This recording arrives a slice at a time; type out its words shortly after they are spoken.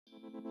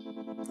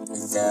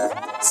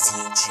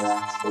The Future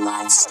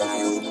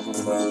Lifestyle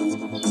Pro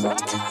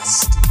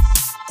Podcast.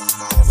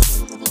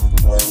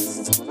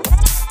 Growth,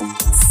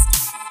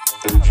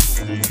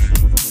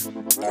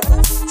 education,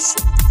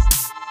 evolution.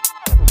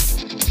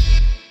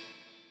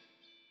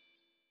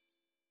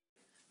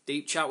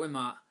 Deep chat with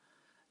Matt.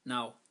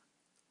 Now,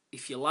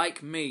 if you're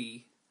like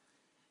me,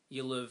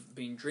 you'll have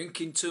been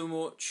drinking too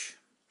much,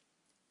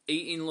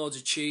 eating loads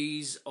of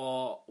cheese,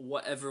 or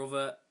whatever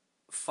other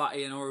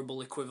fatty and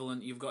horrible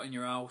equivalent you've got in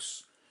your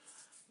house.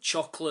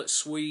 Chocolate,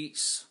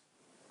 sweets.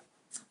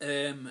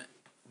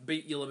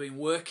 You'll have been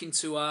working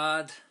too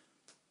hard.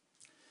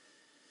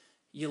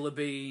 You'll have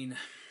been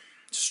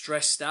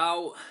stressed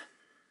out.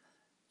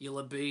 You'll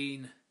have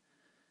been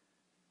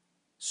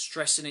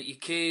stressing at your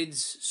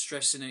kids,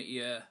 stressing at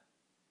your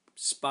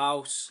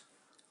spouse.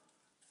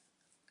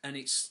 And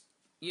it's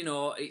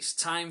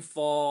time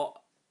for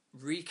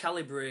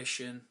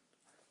recalibration.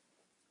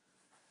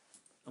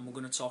 And we're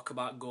going to talk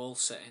about goal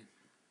setting.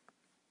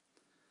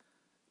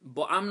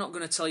 But I'm not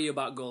going to tell you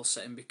about goal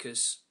setting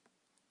because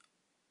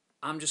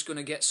I'm just going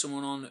to get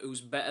someone on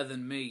who's better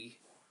than me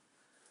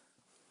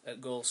at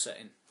goal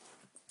setting.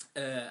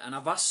 And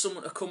I've asked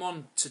someone to come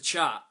on to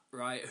chat,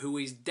 right, who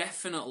is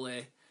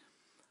definitely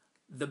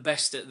the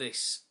best at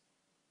this.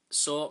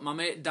 So my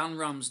mate Dan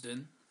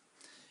Ramsden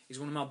is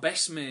one of my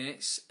best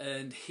mates,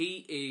 and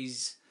he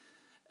is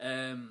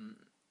the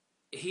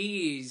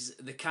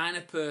kind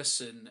of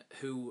person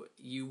who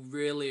you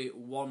really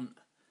want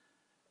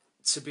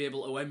to be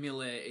able to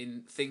emulate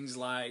in things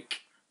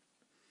like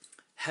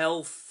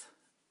health,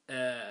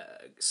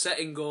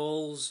 setting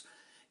goals.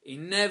 He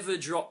never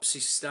drops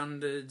his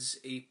standards.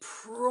 He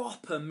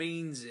proper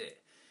means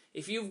it.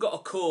 If you've got a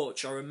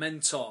coach or a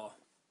mentor,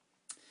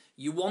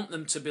 you want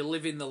them to be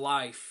living the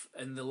life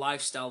and the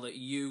lifestyle that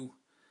you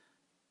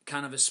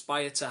kind of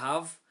aspire to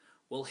have.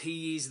 Well,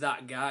 he is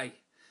that guy.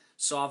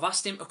 So I've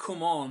asked him to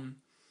come on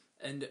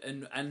and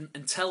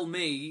tell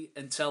me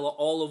and tell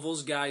all of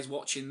us guys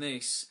watching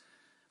this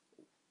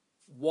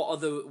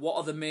what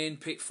are the main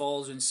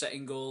pitfalls in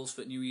setting goals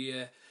for New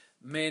Year,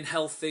 main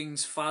health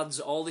things, fads,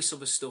 all this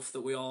other stuff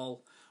that we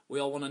all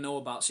want to know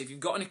about. So if you've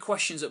got any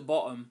questions at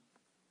bottom,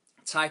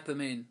 type them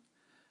in,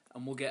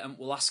 and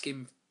we'll ask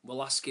him.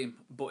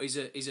 But he's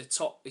a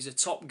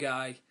top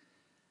guy,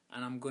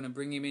 and I'm going to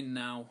bring him in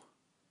now.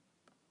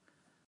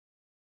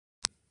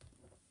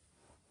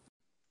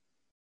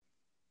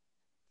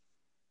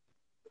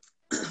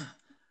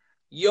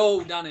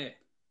 Yo, Danny.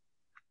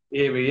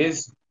 Here he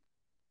is.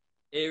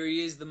 Here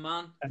he is, the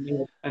man.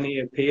 And he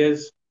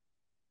appears.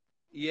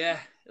 Yeah,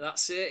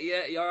 that's it.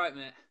 Yeah, you all right,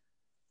 mate?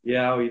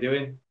 Yeah, how are you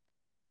doing?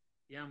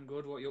 Yeah, I'm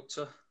good. What you up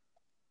to?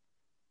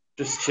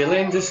 Just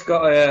chilling. Just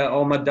got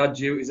all my dad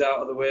duties out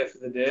of the way for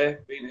the day.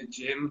 Been to the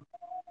gym,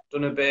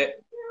 done a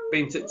bit,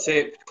 been to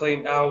tip,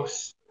 cleaned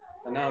house,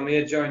 and now I'm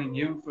here joining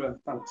you for a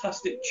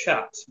fantastic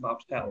chat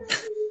about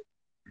health.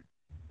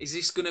 Is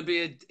this gonna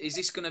be a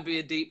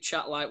deep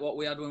chat like what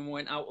we had when we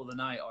went out the other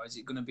night, or is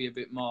it gonna be a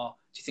bit more?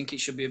 Do you think it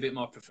should be a bit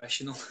more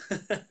professional?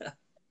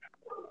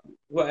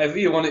 Whatever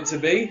you want it to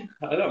be,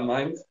 I don't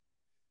mind.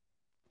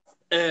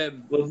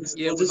 We'll just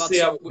see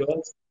how it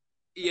goes.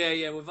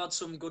 Yeah, we've had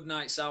some good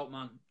nights out,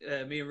 man.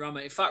 Me and Rama.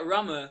 In fact,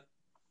 Rama,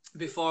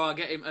 before I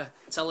get him to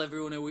tell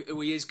everyone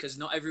who he is, because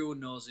not everyone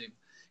knows him.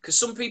 Because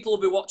some people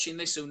will be watching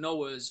this who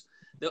know us.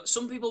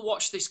 Some people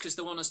watch this because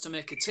they want us to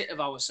make a tit of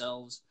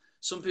ourselves.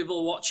 Some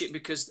people watch it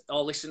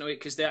or listen to it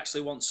because they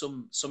actually want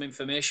some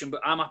information.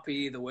 But I'm happy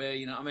either way.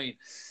 You know what I mean?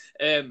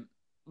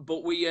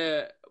 But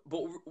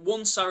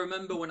once I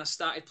remember when I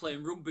started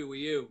playing rugby with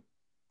you,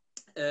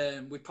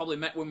 we probably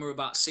met when we were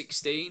about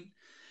 16.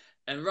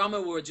 And Rama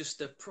were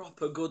just a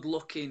proper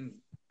good-looking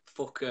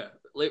fucker.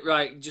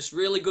 Right, just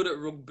really good at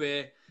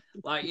rugby.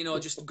 Like,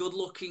 just a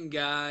good-looking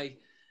guy.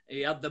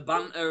 He had the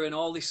banter and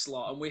all this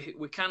lot. And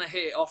we kind of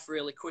hit it off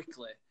really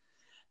quickly.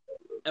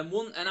 And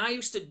I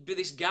used to be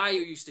this guy who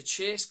used to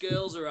chase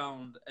girls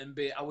around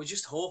I was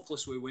just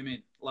hopeless with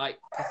women. Like,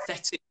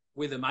 pathetic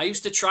with them. I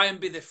used to try and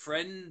be the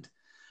friend.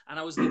 And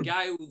I was the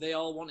guy who they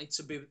all wanted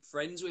to be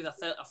friends with. I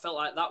felt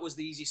like that was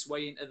the easiest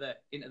way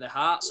into the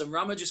hearts. And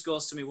Rama just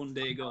goes to me one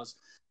day, he goes,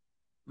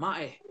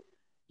 Matty,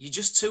 you're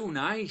just too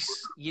nice.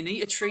 You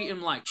need to treat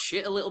him like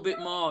shit a little bit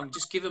more and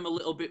just give him a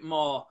little bit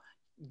more,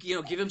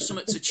 give him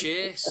something to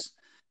chase.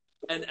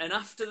 And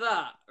after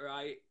that,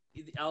 right,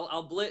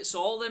 I'll blame.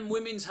 So all them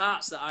women's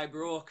hearts that I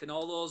broke and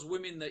all those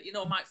women that,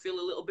 might feel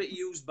a little bit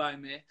used by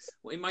me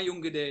in my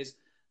younger days,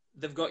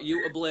 they've got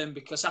you to blame,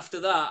 because after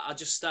that, I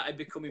just started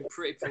becoming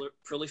pretty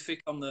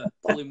prolific on the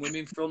pulling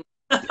women front.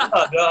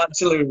 I don't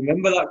actually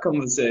remember that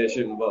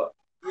conversation, but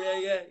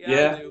yeah.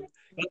 I do.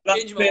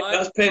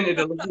 That's painted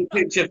a lovely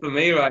picture for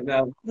me right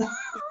now.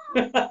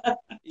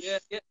 Yeah.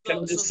 Can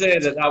I just say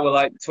that was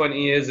like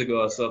 20 years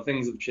ago, so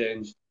things have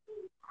changed.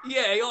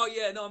 Yeah,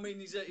 no, I mean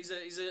he's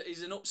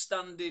an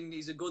upstanding,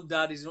 he's a good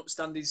dad, he's an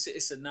upstanding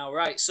citizen now,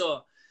 right?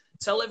 So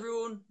tell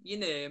everyone your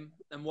name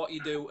and what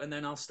you do, and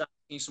then I'll start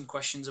asking you some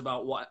questions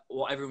about what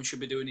everyone should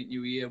be doing in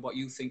New Year, what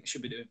you think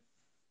should be doing.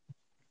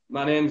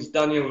 My name's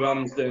Daniel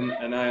Ramsden,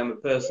 and I am a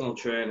personal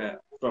trainer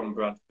from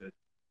Bradford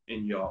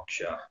in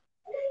Yorkshire.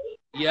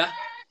 Yeah.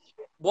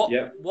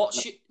 Yeah.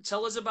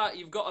 Tell us about,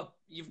 you've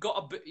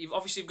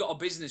obviously got a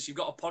business, you've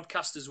got a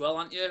podcast as well,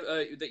 haven't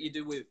you, that you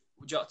do with,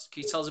 can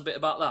you tell us a bit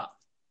about that?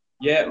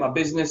 Yeah, my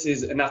business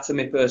is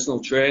Anatomy Personal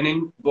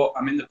Training, but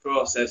I'm in the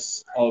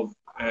process of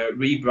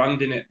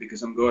rebranding it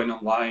because I'm going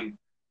online.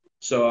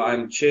 So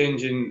I'm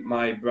changing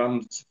my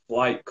brand to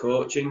Flight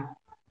Coaching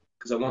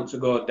because I want to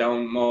go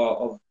down more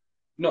of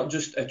not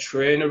just a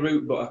trainer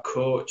route, but a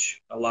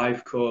coach, a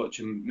life coach,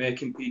 and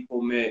making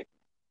people make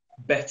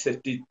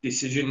better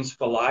decisions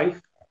for life,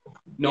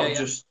 not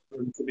just for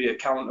them to be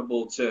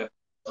accountable to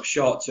a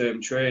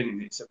short-term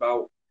training. It's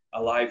about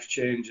a life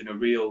change and a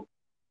real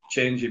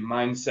change in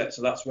mindset.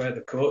 So that's where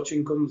the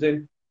coaching comes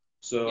in.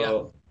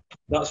 So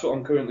that's what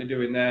I'm currently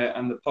doing there.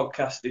 And the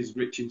podcast is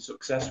Rich in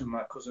Success with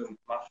my cousin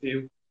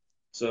Matthew.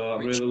 So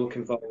I'm really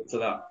looking forward to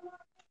that.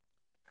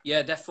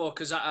 Yeah, definitely,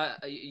 because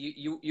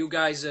you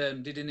guys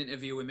did an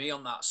interview with me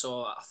on that,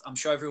 so I'm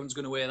sure everyone's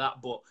going to hear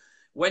that. But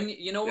when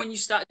you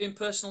start doing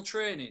personal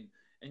training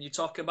and you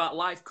talk about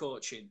life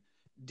coaching,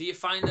 do you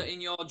find that in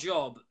your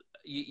job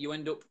you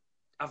end up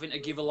having to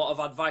give a lot of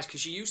advice?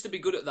 Because you used to be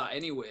good at that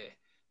anyway,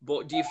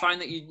 but do you find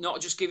that you're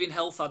not just giving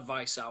health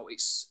advice out,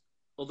 it's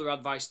other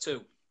advice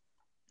too?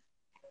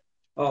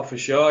 Oh, for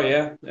sure,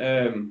 yeah.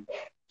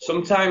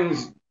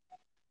 Sometimes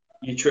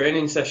your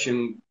training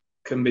session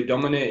can be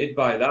dominated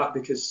by that,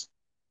 because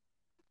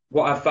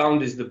what I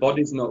found is the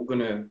body's not going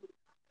to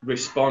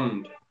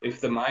respond if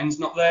the mind's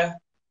not there.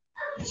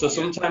 So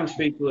sometimes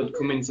people would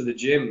come into the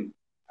gym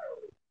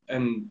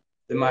and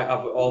they might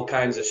have all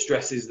kinds of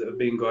stresses that have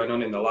been going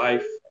on in their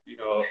life,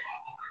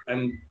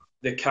 and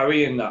they're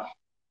carrying that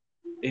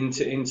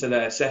into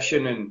their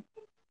session, and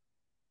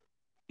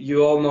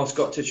you almost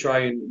got to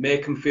try and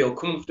make them feel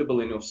comfortable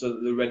enough so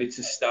that they're ready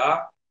to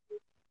start.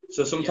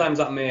 So sometimes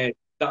that may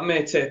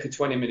take a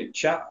 20-minute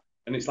chat,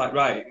 and it's like,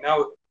 right,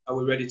 now are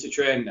we ready to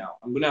train now?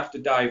 I'm going to have to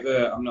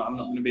divert. I'm not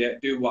going to be able to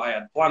do what I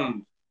had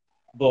planned.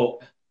 But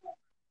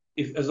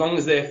as long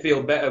as they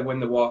feel better when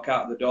they walk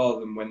out the door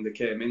than when they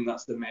came in,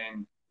 that's the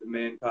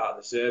main part of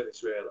the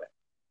service, really.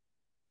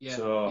 Yeah,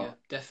 so,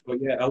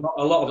 definitely. But yeah,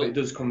 a lot of it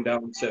does come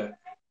down to,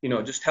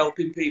 just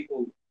helping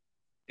people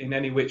in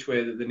any which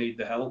way that they need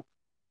the help.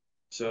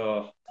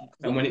 So,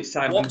 and when it's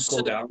time to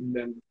knuckle down,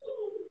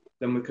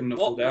 then we can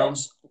knuckle down.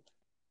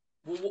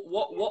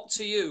 What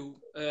to you?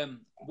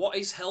 What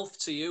is health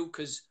to you?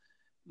 Because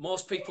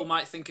most people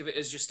might think of it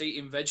as just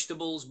eating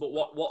vegetables, but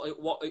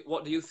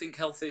what do you think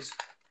health is?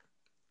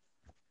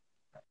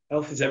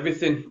 Health is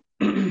everything.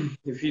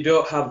 If you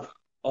don't have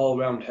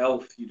all-round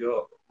health, you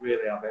don't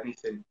really have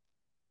anything.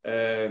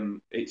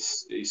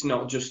 It's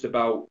not just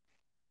about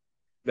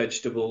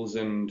vegetables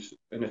and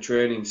a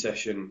training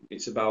session.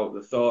 It's about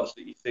the thoughts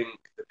that you think,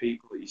 the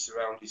people that you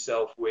surround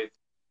yourself with,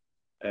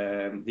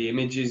 the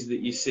images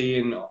that you're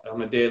seeing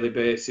on a daily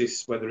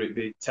basis, whether it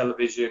be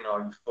television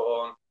or your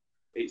phone.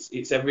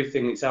 It's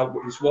everything. It's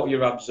what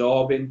you're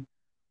absorbing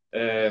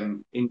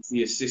into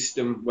your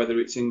system, whether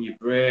it's in your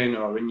brain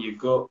or in your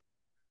gut.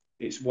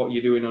 It's what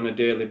you're doing on a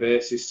daily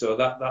basis. So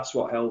that's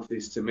what health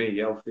is to me.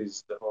 Health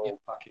is the whole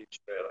package,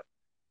 really.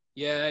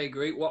 Yeah, I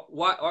agree.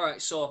 Why? All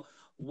right. So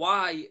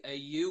why are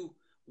you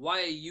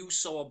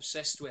so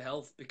obsessed with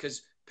health?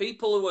 Because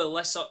people who are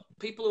less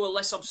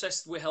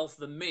obsessed with health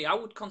than me, I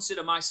would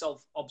consider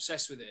myself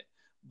obsessed with it.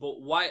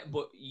 But why?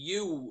 But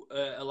you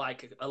are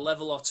like a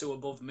level or two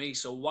above me.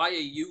 So why are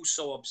you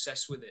so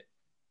obsessed with it?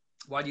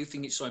 Why do you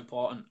think it's so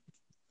important?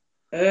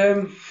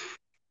 I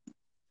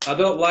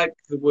don't like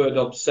the word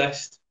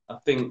obsessed. I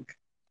think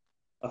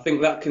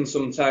that can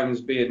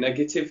sometimes be a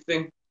negative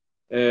thing.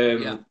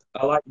 I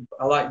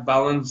like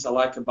balance. I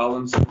like a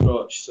balanced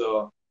approach.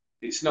 So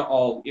it's not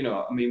all,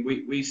 I mean,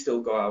 we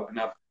still go out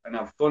and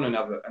have fun and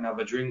have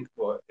a drink,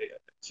 but it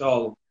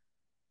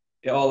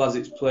all has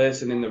its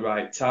place and in the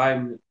right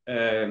time.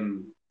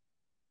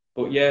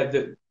 But yeah,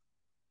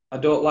 I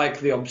don't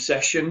like the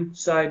obsession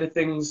side of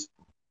things.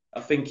 I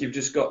think you've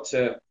just got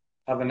to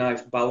have a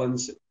nice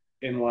balance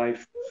in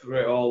life for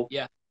it all.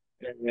 Yeah.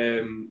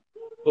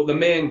 But the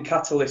main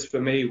catalyst for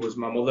me was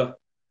my mother,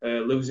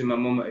 losing my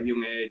mum at a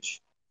young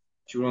age.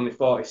 She was only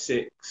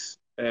 46,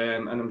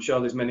 and I'm sure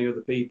there's many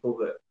other people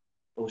that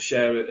will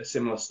share a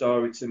similar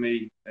story to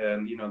me.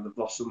 They've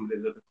lost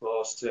somebody that they're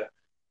close to,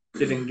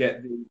 didn't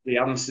get the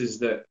answers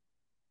that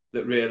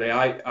really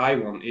I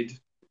wanted.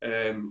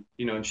 And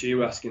she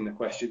was asking the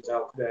questions,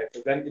 how could I have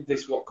prevented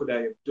this? What could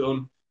I have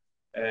done?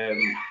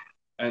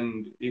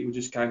 And it was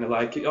just kind of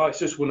like, it's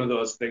just one of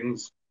those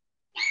things.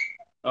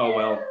 Oh,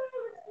 well.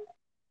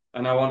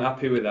 And I wasn't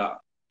happy with that.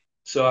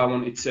 So I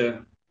wanted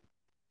to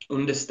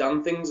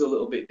understand things a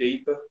little bit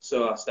deeper.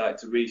 So I started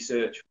to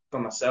research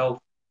for myself,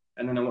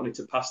 and then I wanted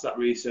to pass that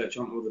research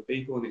on to other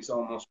people, and it's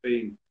almost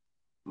been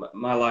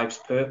my life's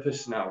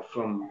purpose now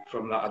from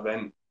that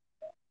event.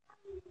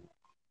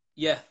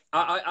 Yeah,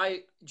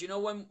 I do you know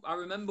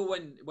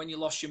when you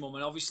lost your mum,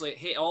 and obviously it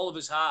hit all of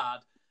us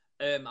hard.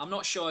 I'm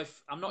not sure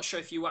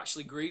if you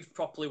actually grieved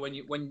properly when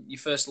you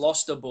first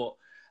lost her, but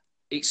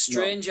it's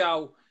strange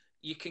how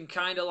you can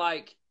kind of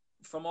like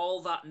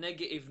all that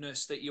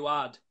negativeness that you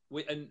had,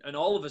 and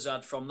all of us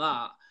had from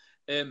that,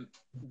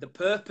 the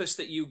purpose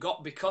that you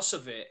got because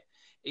of it,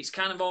 it's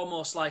kind of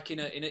almost like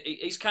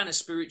it's kind of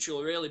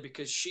spiritual, really,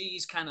 because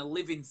she's kind of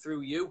living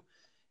through you.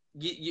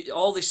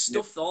 All this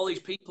stuff, all these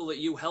people that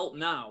you help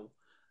now,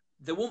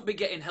 they won't be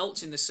getting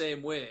helped in the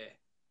same way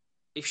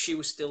if she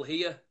was still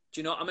here. Do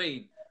you know what I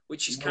mean?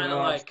 Which is kind of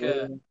like,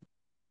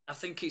 I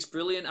think it's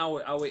brilliant how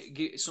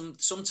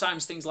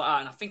sometimes things like that,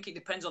 and I think it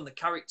depends on the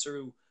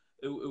character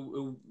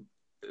who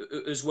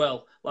as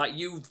well. Like,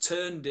 you've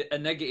turned a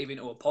negative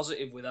into a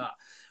positive with that.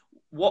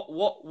 What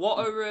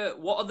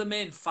are the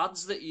main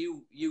fads that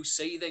you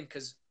see then?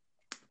 Because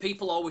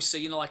people always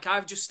say, like,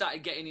 I've just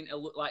started getting into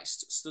like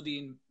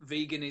studying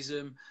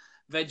veganism,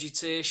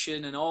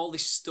 vegetation, and all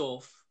this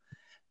stuff.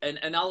 And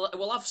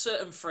we'll have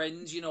certain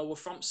friends, we're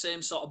from the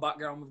same sort of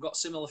background. We've got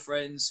similar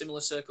friends,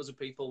 similar circles of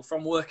people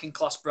from working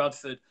class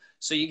Bradford.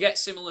 So you get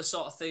similar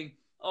sort of thing.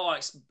 Oh,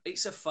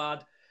 it's a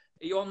fad.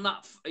 Are you on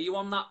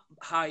that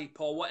hype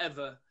or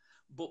whatever?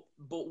 But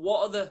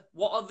what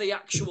are the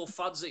actual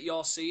fads that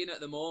you're seeing at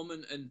the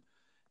moment?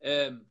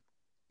 And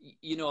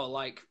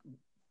like,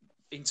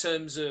 in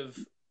terms of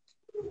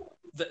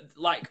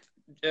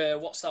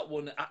what's that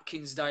one,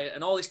 Atkins diet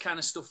and all this kind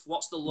of stuff?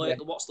 What's the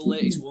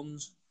latest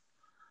ones?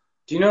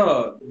 Do you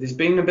know, there's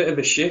been a bit of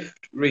a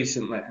shift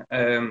recently,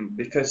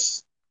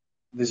 because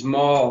there's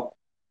more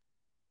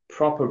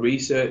proper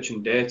research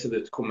and data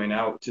that's coming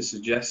out to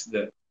suggest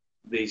that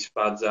these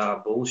fads are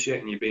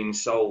bullshit and you're being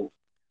sold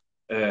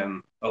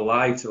a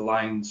lie to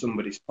line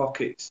somebody's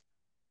pockets.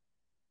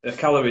 A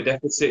calorie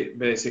deficit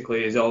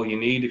basically is all you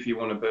need if you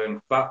want to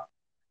burn fat.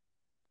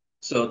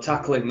 So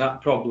tackling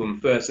that problem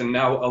first, and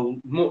now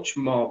much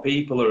more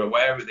people are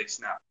aware of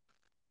this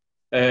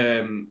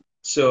now.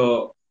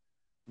 So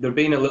they're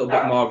being a little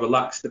bit more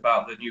relaxed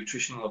about the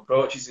nutritional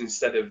approaches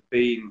instead of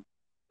being,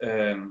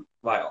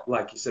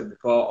 like you said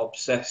before,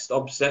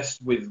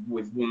 obsessed with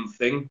one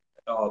thing.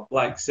 Or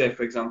like, say,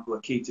 for example,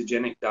 a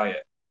ketogenic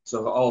diet.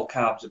 So all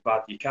carbs are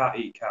bad. You can't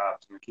eat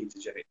carbs in a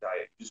ketogenic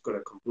diet. You just got to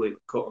completely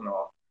cut them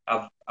or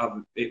have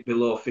it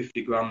below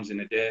 50 grams in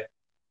a day.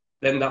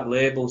 Then that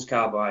labels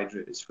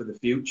carbohydrates for the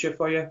future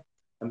for you.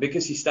 And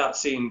because you start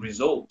seeing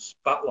results,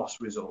 fat loss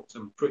results,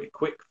 and pretty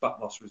quick fat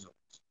loss results,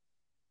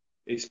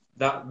 it's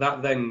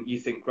that then you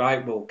think,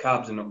 right, well,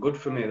 carbs are not good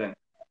for me then.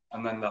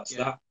 And then that's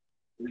that.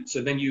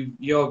 So then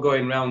you're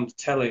going around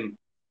telling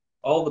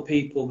all the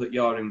people that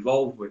you're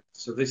involved with.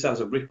 So this has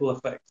a ripple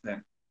effect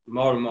then.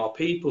 More and more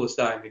people are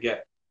starting to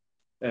get,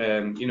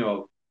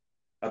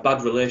 a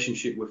bad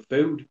relationship with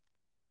food.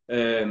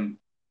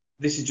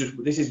 This is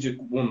just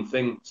one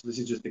thing. So this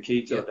is just the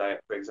keto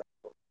diet, for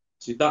example.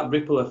 So that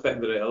ripple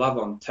effect that it'll have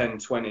on 10,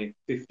 20,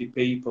 50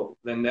 people,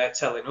 then they're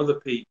telling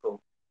other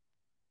people,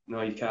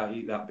 no, you can't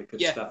eat that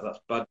because that's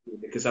bad.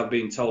 Because I've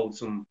been told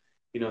some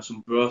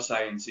bro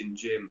science in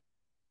gym.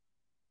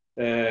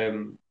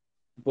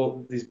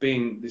 But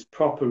there's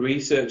proper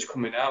research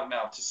coming out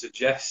now to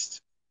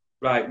suggest,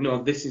 right,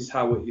 no, this is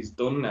how it is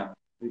done now.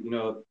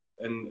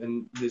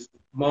 And there's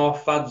more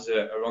fads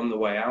are on the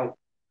way out.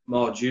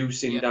 More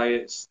juicing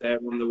diets, they're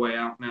on the way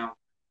out now.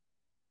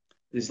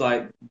 There's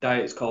like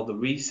diets called the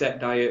reset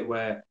diet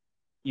where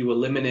you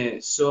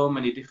eliminate so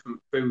many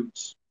different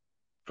foods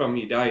from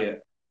your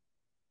diet.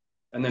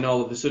 And then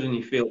all of a sudden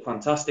you feel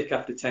fantastic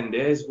after 10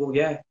 days. Well,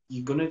 yeah,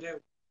 you're going to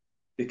do.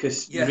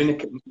 Because you're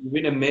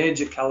in a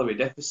major calorie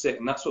deficit,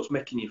 and that's what's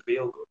making you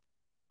feel good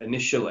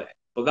initially.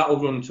 But that'll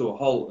run to a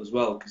halt as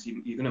well, because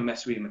you're going to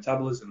mess with your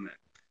metabolism then.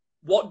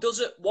 What does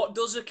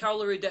a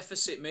calorie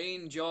deficit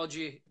mean,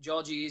 Georgie?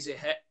 Georgie is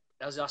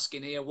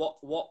asking here.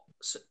 What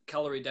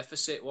calorie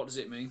deficit? What does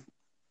it mean?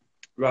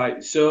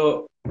 Right.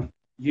 So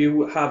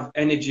you have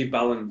energy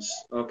balance.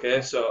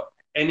 Okay. So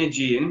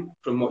energy in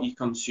from what you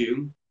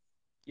consume.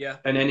 Yeah.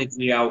 And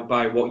energy out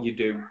by what you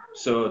do.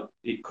 So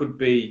it could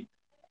be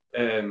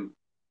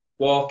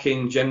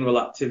walking, general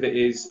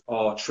activities,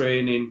 or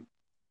training.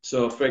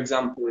 So, for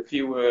example, if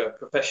you were a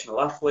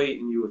professional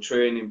athlete and you were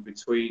training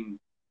between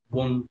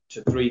 1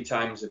 to 3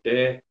 times a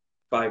day,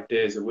 5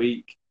 days a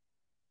week,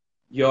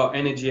 your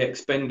energy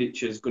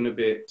expenditure is going to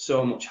be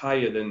so much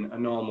higher than a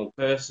normal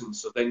person.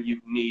 So then you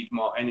need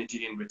more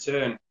energy in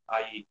return,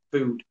 i.e.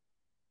 food.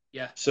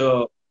 Yeah.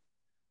 So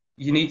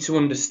you need to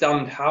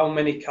understand how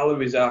many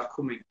calories are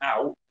coming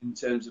out in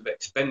terms of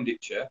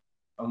expenditure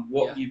and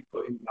what you're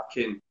putting back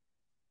in.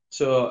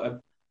 So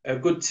a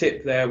good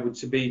tip there would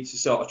be to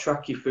sort of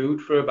track your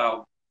food for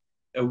about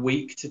a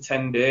week to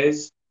 10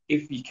 days,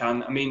 if you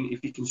can. I mean,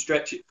 if you can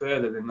stretch it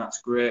further, then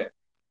that's great.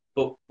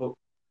 But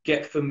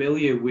get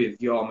familiar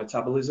with your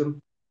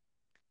metabolism.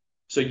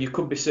 So you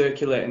could be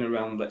circulating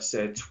around, let's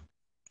say,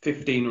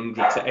 1,500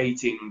 to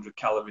 1,800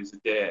 calories a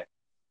day,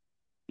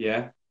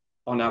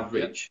 on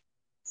average.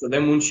 So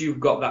then once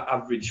you've got that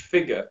average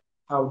figure,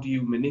 how do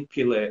you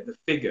manipulate the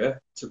figure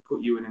to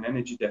put you in an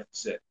energy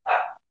deficit?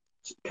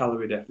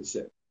 Calorie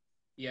deficit.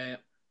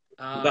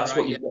 That's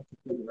what you've got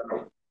to figure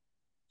out.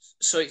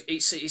 So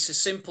it's as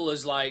simple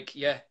as like,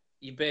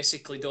 you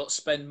basically don't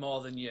spend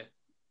more than you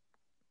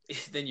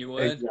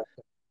earn.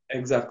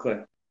 Exactly.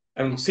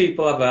 And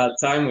people have a hard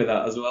time with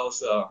that as well.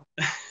 So,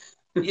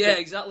 Yeah,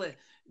 exactly.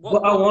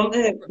 but I want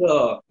it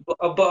though. But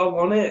I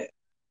want it.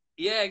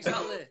 Yeah,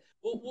 exactly.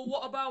 Well,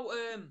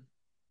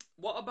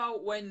 what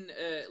about when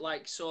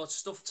like so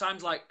stuff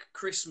times like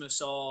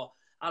Christmas or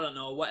I don't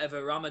know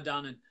whatever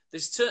Ramadan and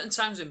there's certain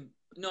times in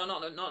no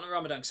not in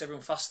Ramadan because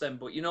everyone fasts then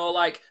but you know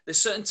like there's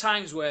certain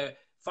times where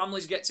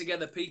families get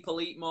together,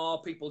 people eat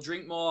more, people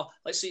drink more.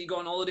 Let's say you go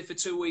on holiday for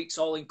 2 weeks,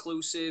 all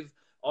inclusive,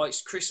 or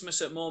it's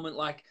Christmas at the moment.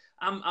 Like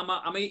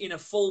I'm eating a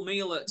full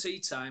meal at tea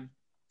time,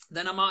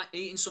 then I'm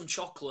eating some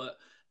chocolate,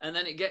 and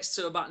then it gets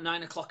to about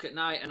 9 o'clock at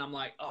night, and I'm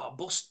like, oh,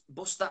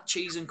 bust that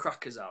cheese and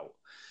crackers out,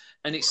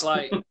 and it's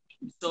like,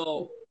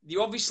 so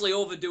you're obviously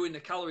overdoing the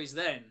calories.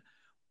 Then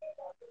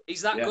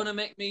is that Yeah. gonna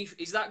make me?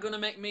 Is that gonna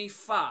make me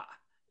fat?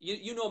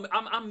 You know,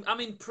 I'm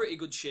in pretty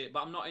good shape,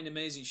 but I'm not in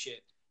amazing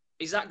shape.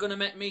 Is that gonna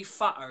make me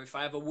fatter if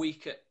I have a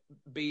week at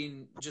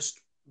being just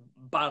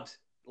bad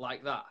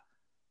like that?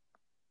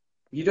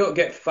 You don't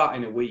get fat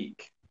in a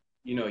week.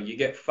 You know, you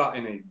get fat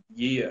in a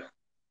year,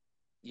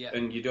 Yeah,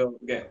 and you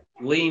don't get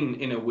lean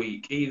in a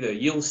week either.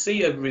 You'll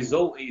see a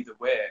result either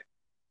way,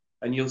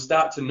 and you'll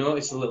start to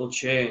notice a little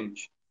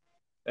change.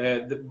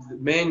 The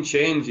main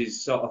change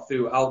is sort of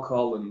through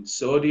alcohol and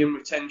sodium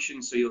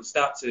retention, so you'll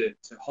start to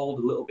hold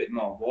a little bit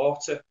more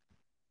water.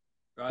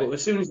 right. But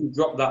as soon as you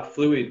drop that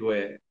fluid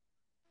weight,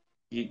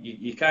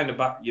 you kind of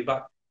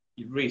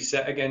you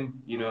reset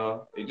again. You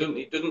know,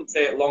 it doesn't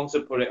take long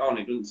to put it on.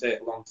 It doesn't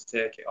take long to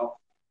take it off.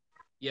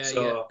 Yeah,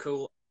 So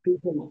cool.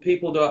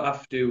 people don't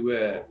have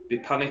to be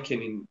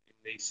panicking in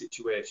these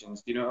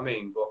situations. Do you know what I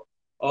mean? But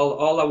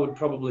all I would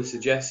probably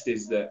suggest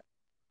is that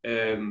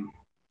um,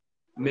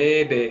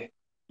 maybe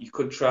you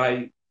could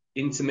try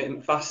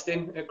intermittent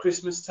fasting at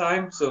Christmas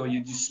time. So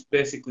you just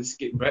basically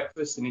skip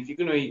breakfast, and if you're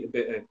going to eat a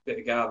bit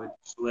of garbage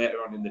later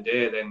on in the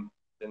day,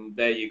 then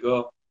there you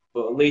go.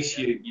 But at least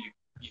you're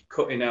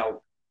cutting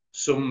out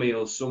some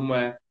meals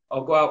somewhere.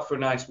 I'll go out for a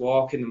nice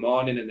walk in the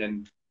morning, and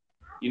then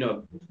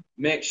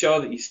make sure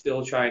that you're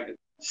still trying to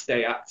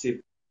stay active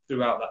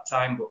throughout that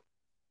time. But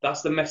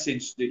that's the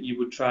message that you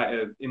would try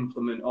to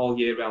implement all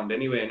year round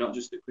anyway, not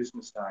just at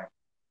Christmas time.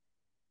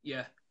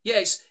 Yeah, yeah.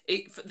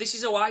 This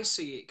is how I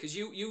see it because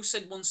you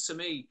said once to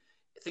me,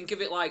 think of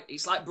it like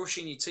it's like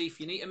brushing your teeth.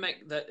 You need to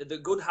make the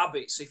good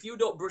habits. If you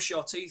don't brush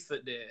your teeth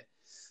that day,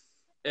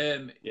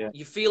 Yeah,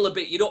 you feel a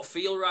bit. You don't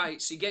feel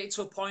right. So you get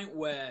to a point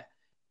where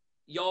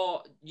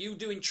you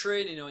doing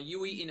training or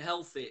you eating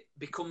healthy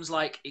becomes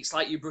like it's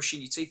like you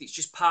brushing your teeth. It's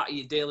just part of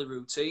your daily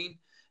routine.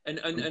 And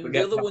the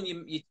forget other that. one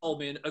you told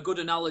me a good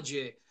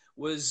analogy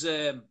was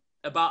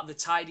about the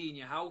tidy in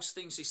your house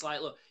thing. So it's like,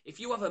 look, if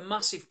you have a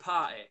massive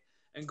party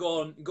and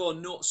go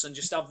nuts and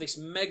just have this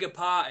mega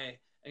party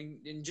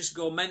and just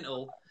go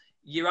mental,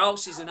 your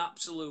house is an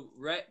absolute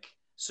wreck.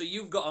 So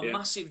you've got a Yeah,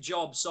 massive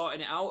job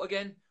sorting it out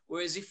again.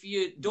 Whereas if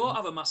you don't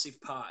have a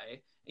massive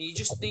party and you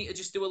just need to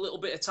just do a little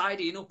bit of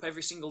tidying up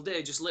every single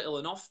day, just little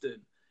and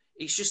often,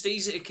 it's just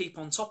easy to keep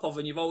on top of,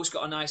 and you've always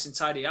got a nice and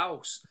tidy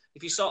house.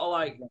 If you sort of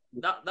like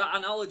that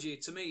analogy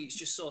to me, it's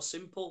just so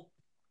simple.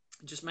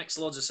 It just makes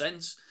loads of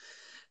sense.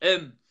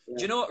 Do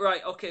you know what?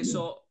 Right. Okay.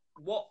 So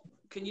what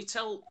can you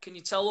tell? Can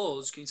you tell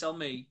us? Can you tell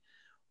me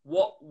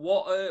what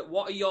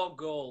are your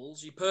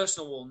goals, your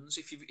personal ones?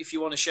 If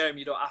you want to share them,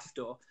 you don't have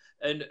to.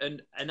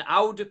 And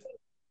how do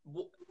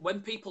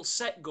when people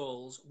set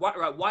goals?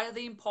 Why are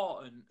they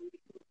important?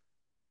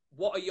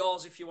 What are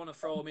yours if you want to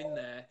throw them in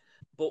there?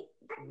 But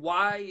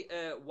why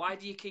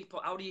do you keep?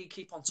 How do you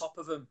keep on top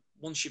of them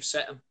once you've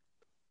set them?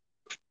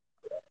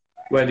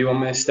 where do you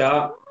want me to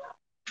start?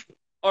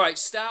 All right,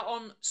 start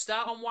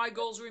on why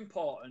goals are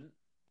important,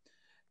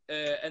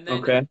 and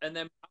then Okay.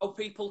 how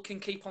people can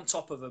keep on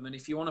top of them. And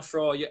if you want to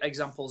throw your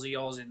examples of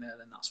yours in there,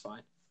 then that's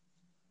fine.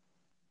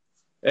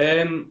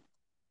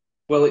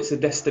 Well, it's a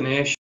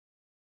destination.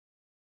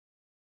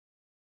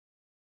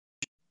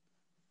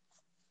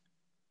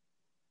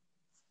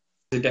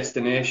 It's a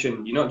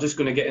destination. You're not just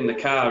going to get in the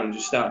car and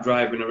just start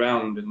driving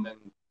around and then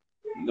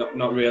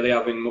not really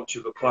having much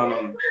of a plan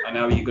on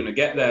how you're going to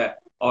get there,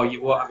 or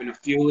you won't have enough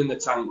fuel in the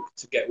tank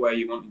to get where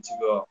you wanted to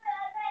go.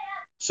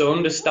 So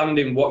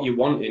understanding what you're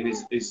wanting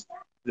is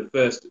the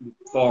first and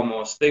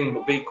foremost thing,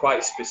 but be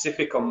quite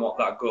specific on what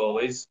that goal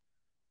is.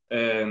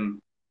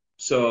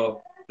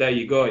 So there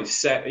you go. It's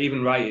set.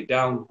 Even write it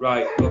down.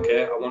 Right.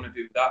 Okay. I want to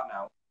do that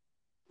now.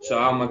 So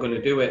how am I going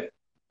to do it?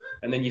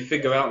 And then you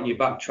figure out and you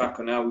backtrack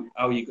on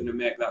how you're going to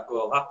make that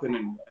goal happen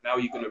and how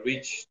you're going to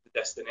reach the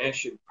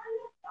destination.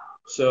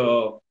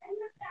 So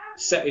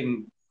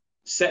setting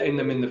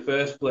them in the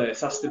first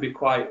place has to be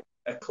quite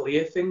a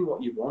clear thing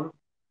what you want.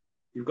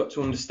 You've got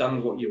to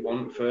understand what you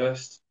want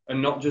first,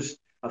 and not just.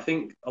 I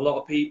think a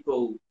lot of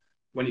people,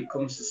 when it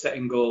comes to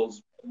setting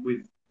goals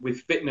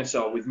with fitness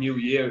or with New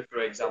Year, for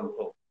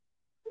example,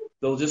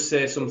 they'll just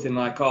say something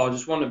like, "Oh, I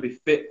just want to be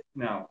fit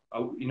now.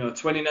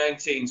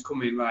 2019's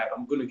coming, right?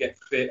 I'm going to get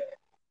fit."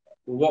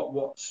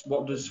 Well,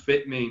 what does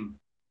fit mean?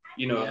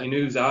 Yeah, In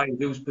whose eyes,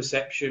 whose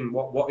perception?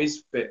 What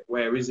is fit?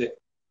 Where is it?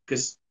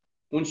 Because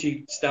once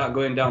you start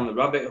going down the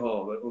rabbit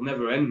hole, it will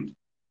never end.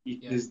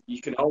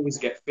 you can always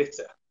get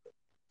fitter.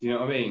 Do you know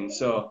what I mean?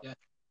 So Yeah.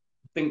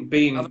 I think Have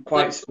being a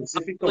quite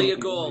specific clear on,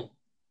 goal.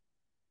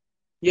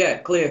 yeah,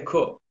 clear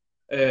cut.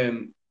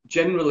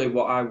 Generally,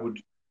 what I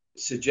would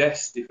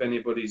suggest if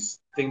anybody's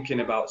thinking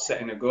about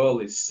setting a goal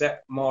is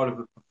set more of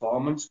a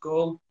performance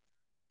goal,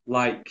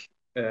 like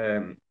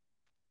I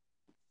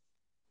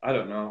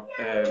don't know,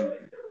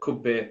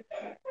 could be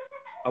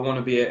I want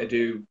to be able to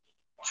do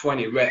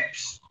 20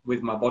 reps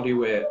with my body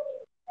weight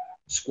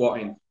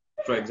squatting,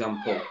 for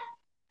example.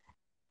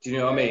 Do you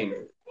know what I mean?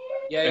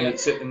 Yeah,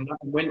 And yeah. and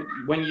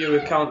when you're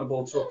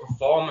accountable to a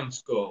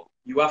performance goal,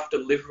 you have to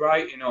live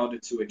right in order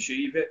to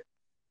achieve it.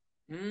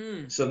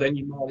 Mm. So then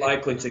you're more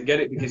likely to get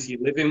it because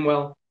you're living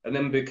well. And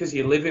then because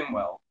you're living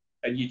well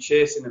and you're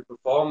chasing a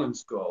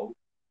performance goal,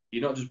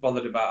 you're not just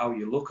bothered about how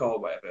you look or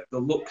whatever. The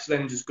look's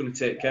then just going to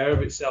take care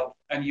of itself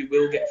and you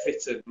will get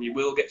fitter and you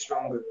will get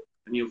stronger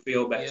and you'll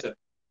feel Yeah. better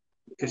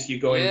because you're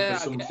going for Yeah, I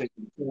get something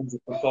in terms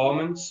of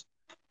performance.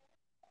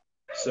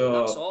 that's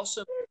So,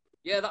 awesome.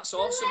 Yeah, that's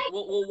awesome.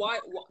 Well,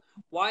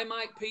 why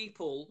might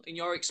people, in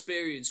your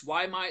experience,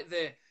 why might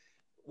they?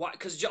 Why?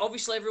 Because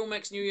obviously everyone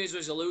makes New Year's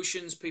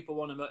resolutions. People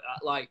want to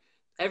like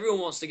everyone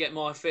wants to get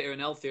more fitter and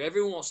healthier.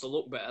 Everyone wants to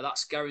look better.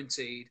 That's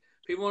guaranteed.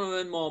 People want to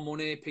earn more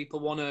money. People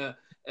want to,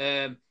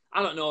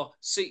 I don't know,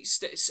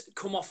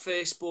 come off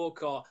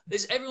Facebook or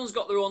there's everyone's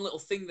got their own little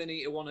thing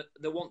they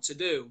want to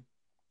do.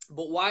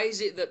 But why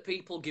is it that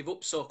people give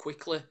up so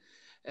quickly?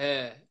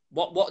 Uh,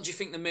 what do you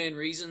think the main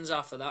reasons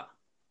are for that?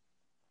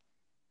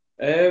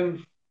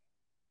 um,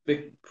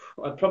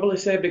 I'd probably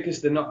say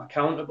because they're not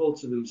accountable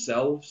to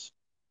themselves.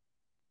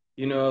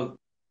 You know,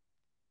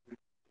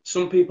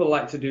 some people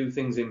like to do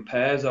things in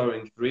pairs or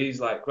in threes,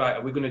 like, right,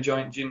 are we going to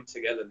join gym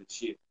together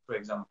this year, for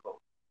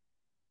example?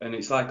 And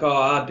it's like,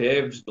 oh,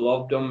 Dave's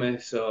blobbed on me,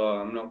 so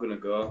I'm not going to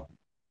go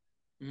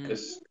Mm,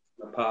 because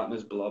my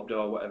partner's blobbed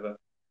or whatever.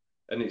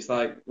 And it's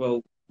like,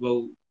 well,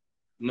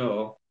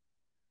 no.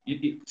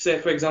 Say,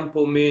 for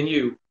example, me and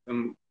you,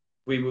 and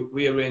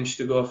we arranged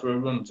to go for a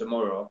run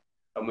tomorrow,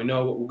 and we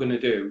know what we're going to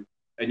do.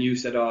 And you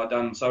said, oh,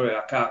 Dan, sorry,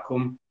 I can't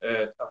come.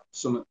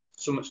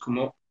 Something's come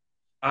up.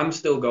 I'm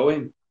still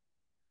going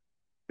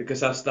because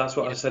that's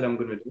what I yeah, said I'm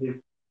going to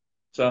do.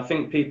 So I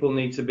think people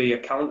need to be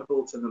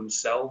accountable to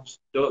themselves.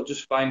 Don't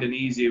just find an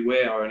easy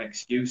way or an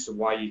excuse of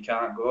why you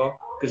can't go,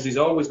 because there's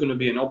always going to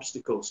be an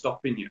obstacle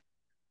stopping you.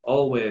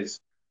 Always.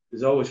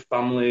 There's always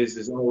families.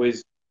 There's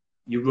always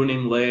you're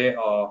running late,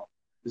 or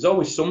there's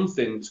always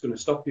something that's going to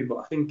stop you. But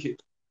I think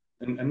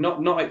and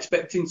not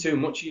expecting too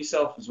much of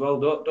yourself as well.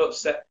 Don't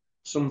set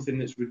something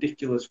that's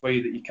ridiculous for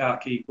you that you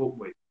can't keep up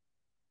with.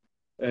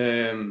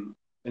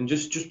 And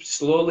just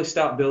slowly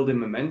start building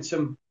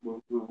momentum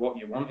with what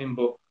you're wanting,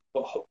 but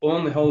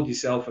only hold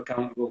yourself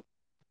accountable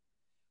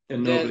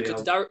and yeah. nobody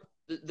Because else.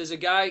 there's a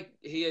guy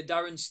here,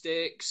 Darren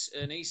Stakes,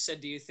 and he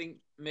said, "Do you think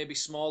maybe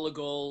smaller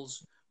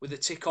goals with a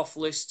tick off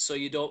list so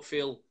you don't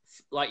feel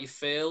like you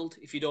failed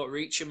if you don't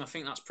reach them?" I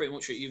think that's pretty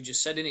much what you've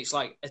just said. And it's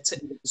like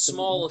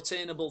small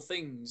attainable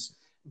things,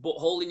 but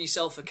holding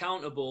yourself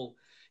accountable.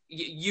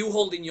 You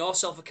holding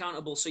yourself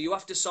accountable, so you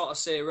have to sort of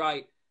say,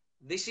 right,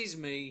 this is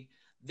me.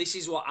 This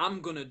is what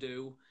I'm gonna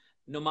do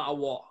no matter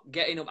what.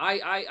 Getting up.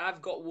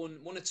 I've got one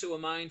or two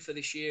of mine for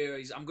this year.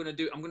 Is I'm gonna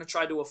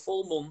try to do a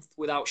full month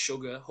without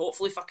sugar.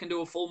 Hopefully, if I can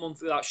do a full month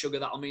without sugar,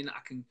 that'll mean that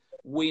I can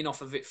wean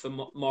off of it for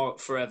more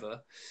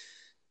forever.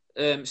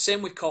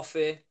 Same with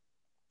coffee.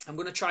 I'm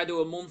gonna try to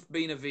do a month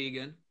being a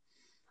vegan,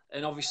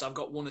 and obviously I've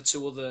got one or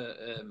two other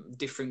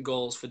different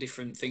goals for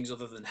different things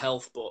other than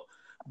health.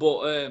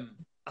 But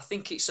I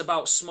think it's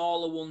about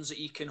smaller ones that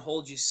you can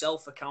hold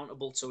yourself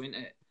accountable to, isn't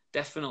it?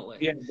 Definitely.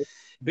 Yeah,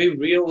 be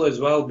real as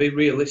well. Be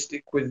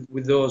realistic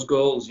with those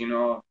goals.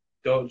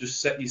 Don't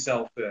just set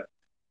yourself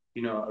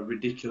a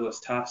ridiculous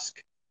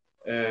task.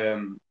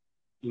 Um,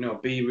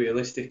 be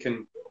realistic,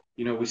 and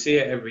we see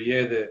it every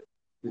year,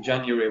 the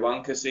January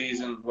wanker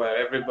season where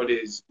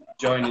everybody's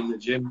joining the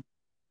gym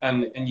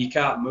and you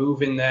can't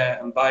move in there,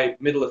 and by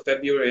middle of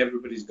February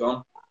everybody's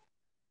gone.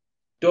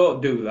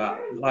 Don't do that.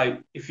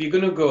 Like, if you're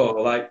gonna go,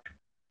 like,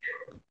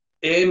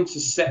 aim to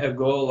set a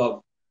goal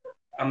of,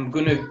 I'm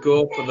gonna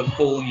go for the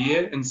full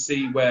year and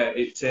see where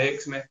it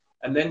takes me,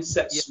 and then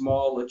set Yeah.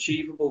 small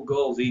achievable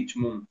goals each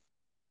month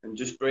and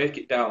just break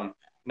it down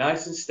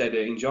nice and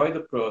steady. Enjoy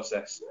the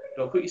process.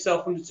 Don't put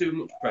yourself under too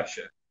much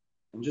pressure,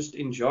 and just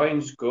enjoy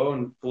and just go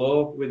and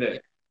flow with Yeah.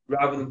 it,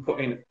 rather than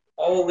putting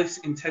all this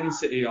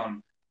intensity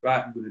on.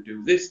 Right, I'm going to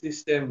do this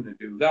day. I'm going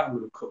to do that. I'm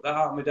going to cut that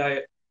out of my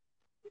diet.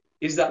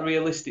 Is that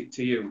realistic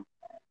to you?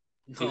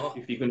 If, No.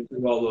 if you're going to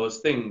do all those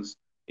things,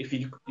 if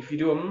you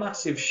do a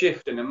massive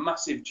shift and a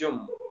massive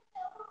jump,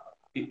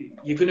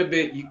 you're going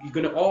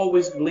to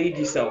always lead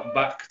yourself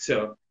back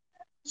to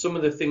some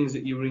of the things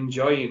that you were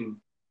enjoying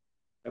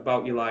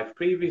about your life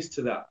previous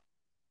to that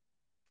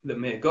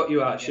may have got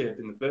you out of Yeah. shape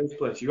in the first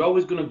place. You're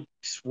always going to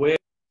sway.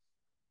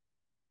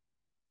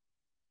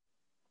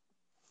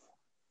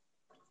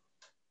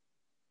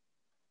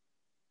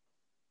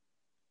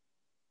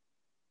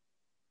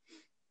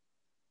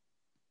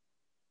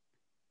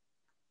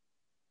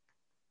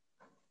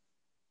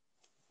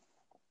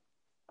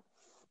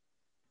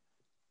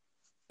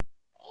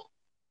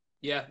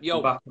 Yeah,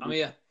 yo, I'm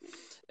here.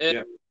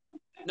 Yeah.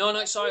 No,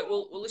 it's all right.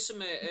 Well, listen,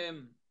 mate.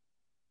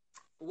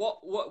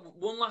 What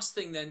one last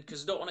thing then,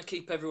 because I don't want to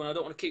keep everyone. I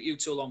don't want to keep you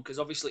too long, because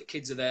obviously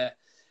kids are there.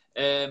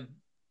 I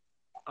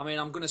mean,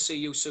 I'm going to see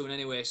you soon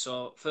anyway.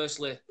 So,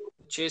 firstly,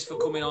 cheers for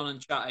coming on and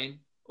chatting.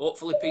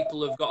 Hopefully,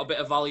 people have got a bit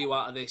of value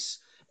out of this.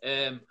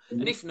 And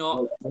if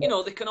not,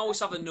 they can always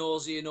have a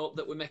nosy and hope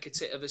that we make a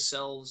tit of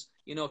ourselves.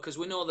 Because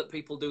we know that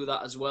people do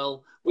that as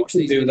well. Watch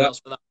these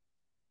videos for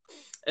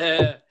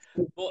that.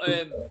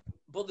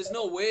 But there's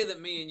no way that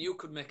me and you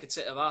could make a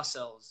tit of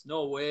ourselves.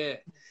 No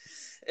way.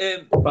 Yeah.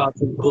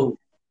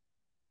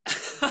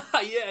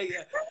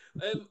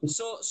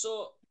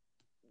 So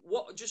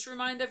what? Just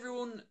remind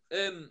everyone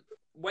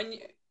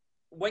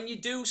when you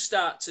do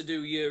start to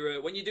do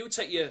your when you do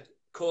take your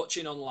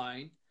coaching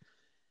online,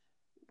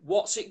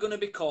 what's it going to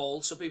be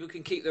called so people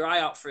can keep their eye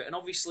out for it? And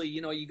obviously,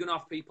 you're going to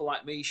have people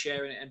like me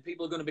sharing it, and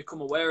people are going to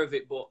become aware of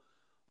it. But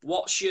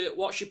what's your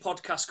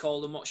podcast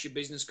called, and what's your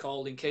business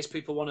called, in case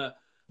people want to,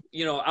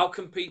 how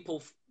can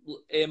people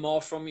hear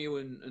more from you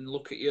and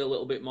look at you a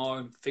little bit more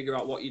and figure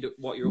out what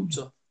you're up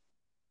to?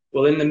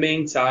 Well, in the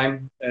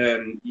meantime,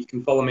 you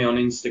can follow me on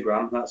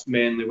Instagram. That's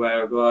mainly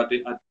where I go. I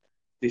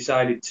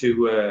decided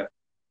to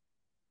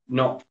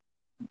not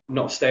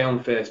stay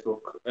on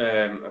Facebook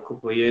a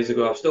couple of years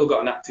ago. I've still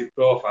got an active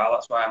profile.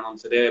 That's why I'm on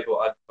today,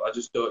 but I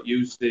just don't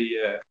use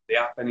the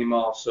app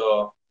anymore.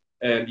 So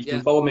you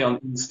can follow me on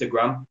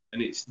Instagram,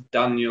 and it's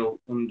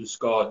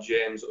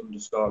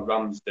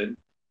Daniel_James_Ramsden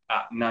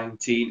at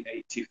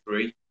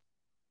 1983.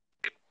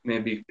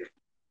 Maybe you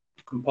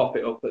can pop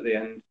it up at the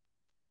end.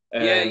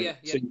 Yeah.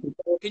 So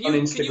can you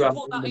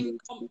put that in?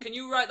 Can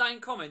you write that in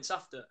comments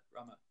after,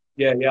 Rama?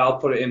 Yeah, I'll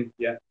put it in.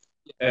 Yeah.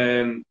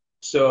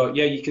 So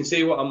yeah, you can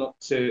see what I'm up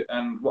to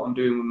and what I'm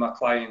doing with my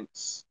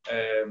clients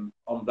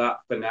on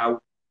that for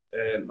now.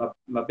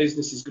 My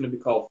business is going to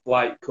be called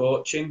Flight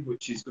Coaching,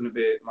 which is going to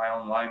be my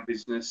online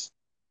business,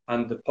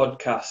 and the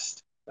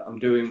podcast that I'm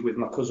doing with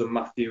my cousin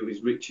Matthew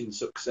is Rich in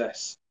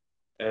Success.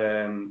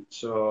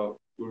 So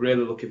we're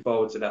really looking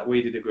forward to that.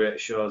 We did a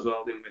great show as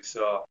well, didn't we?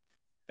 So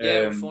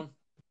yeah, it was fun.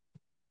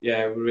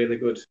 Yeah, we're really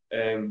good.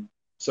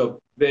 So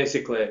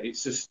basically,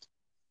 it's just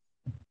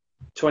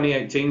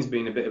 2018's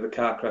been a bit of a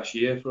car crash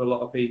year for a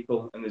lot of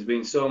people, and there's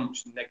been so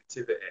much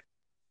negativity.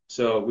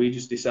 So we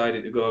just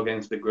decided to go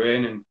against the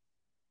grain and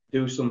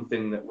do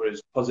something that was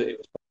as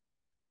positive as possible.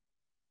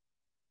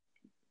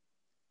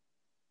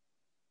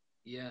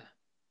 Yeah.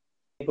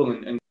 People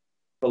and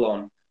people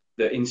on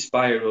that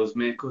inspire us,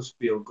 make us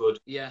feel good.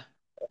 Yeah.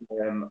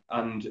 And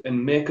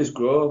make us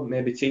grow,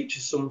 maybe teach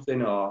us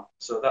something, or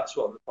so that's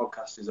what the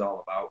podcast is all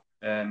about.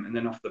 And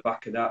then off the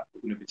back of that, we're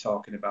going to be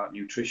talking about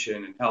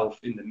nutrition and health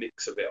in the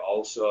mix of it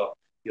all. So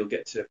you'll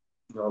get to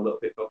know a little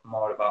bit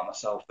more about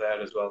myself there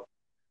as well.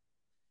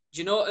 Do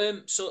you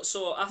know?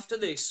 So after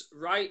this,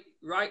 write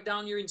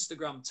down your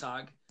Instagram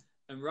tag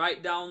and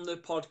write down the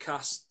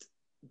podcast,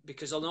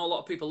 because I know a lot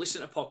of people listen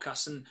to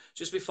podcasts. And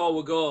just before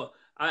we go,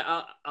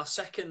 I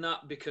second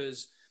that,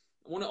 because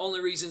one of the only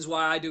reasons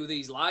why I do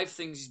these live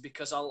things is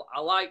because I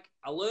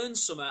learn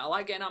something. I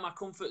like getting out of my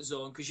comfort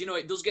zone, because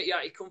it does get you out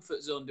of your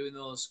comfort zone doing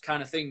those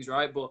kind of things,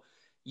 right? But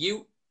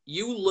you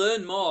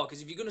learn more,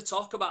 because if you're going to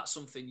talk about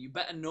something, you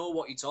better know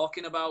what you're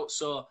talking about.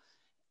 So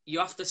you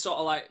have to sort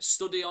of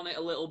study on it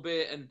a little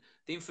bit, and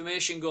the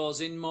information goes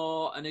in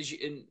more. And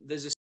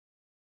there's a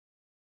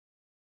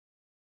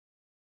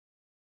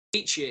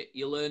teach it,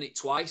 you learn it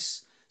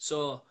twice.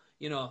 So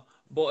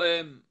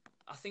but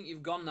I think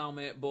you've gone now,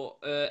 mate. But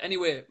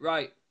anyway,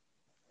 right.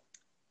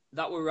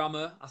 That were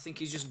Rama. I think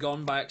he's just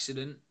gone by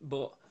accident.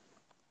 But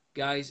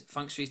guys,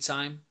 thanks for your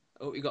time.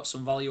 I hope you got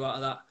some value out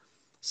of that.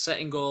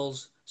 Setting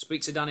goals.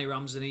 Speak to Danny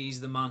Ramsden. He's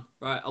the man.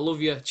 Right. I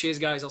love you. Cheers,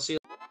 guys. I'll see you.